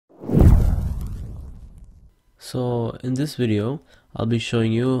So in this video I'll be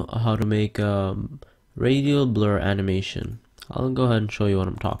showing you how to make a radial blur animation. I'll go ahead and show you what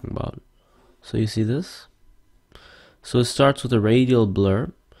I'm talking about. So you see this? So it starts with a radial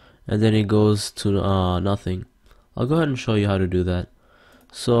blur and then it goes to nothing. I'll go ahead and show you how to do that.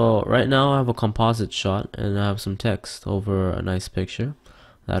 So right now I have a composite shot and I have some text over a nice picture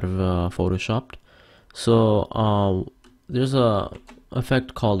that I've photoshopped. So there's a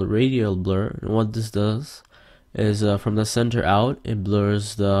effect called radial blur, and what this does is from the center out it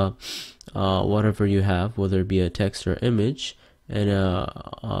blurs the whatever you have, whether it be a text or image, in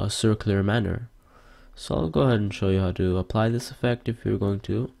a circular manner. So I'll go ahead and show you how to apply this effect if you're going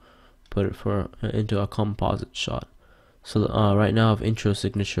to put it into a composite shot. So right now I have intro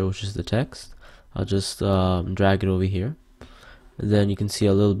signature, which is the text. I'll just drag it over here, and then you can see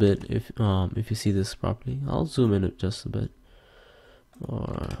a little bit if you see this properly. I'll zoom in it just a bit.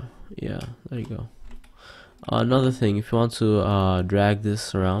 Or yeah, there you go. Another thing, if you want to drag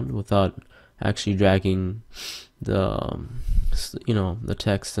this around without actually dragging the the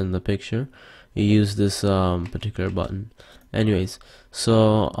text and the picture, you use this particular button. Anyways,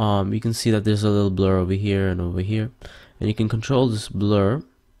 so you can see that there's a little blur over here and over here, and you can control this blur.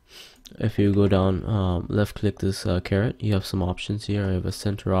 If you go down, left click this caret, you have some options here. You have a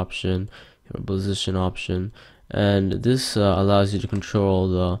center option, you have a position option, and this allows you to control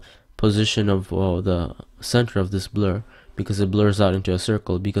the position of the center of this blur, because it blurs out into a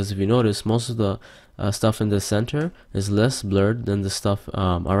circle. Because if you notice, most of the stuff in the center is less blurred than the stuff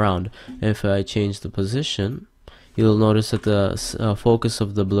around. If I change the position, you'll notice that the focus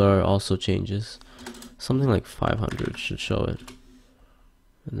of the blur also changes. Something like 500 should show it,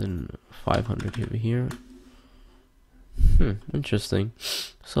 and then 500 over here. Interesting.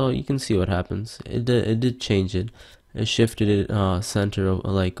 So you can see what happens. It did change it. It shifted it center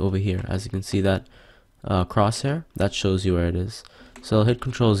like over here. As you can see, that crosshair, that shows you where it is. So I'll hit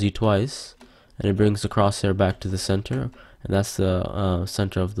Control Z twice and it brings the crosshair back to the center, and that's the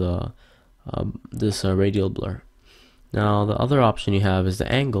center of the this radial blur. Now the other option you have is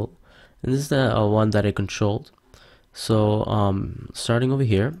the angle, and this is the one that I controlled. So starting over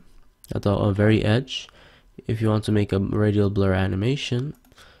here at the very edge, if you want to make a radial blur animation,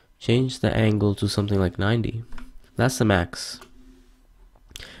 change the angle to something like 90. That's the max,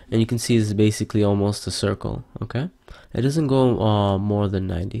 and you can see it's basically almost a circle. Okay, it doesn't go more than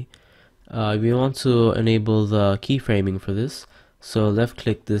 90. If you want to enable the keyframing for this, so left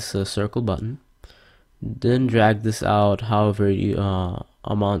click this circle button, then drag this out however you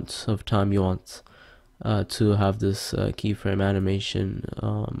amount of time you want to have this keyframe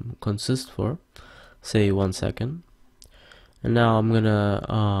animation consist for, say 1 second. And now I'm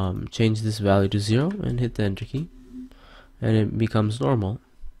gonna change this value to 0 and hit the enter key, and it becomes normal.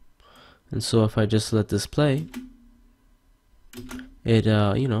 And so if I just let this play, it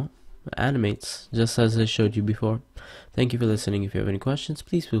animates just as I showed you before. Thank you for listening. If you have any questions,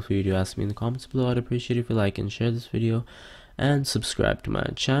 please feel free to ask me in the comments below. I'd appreciate it if you like and share this video and subscribe to my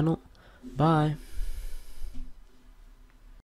channel. Bye.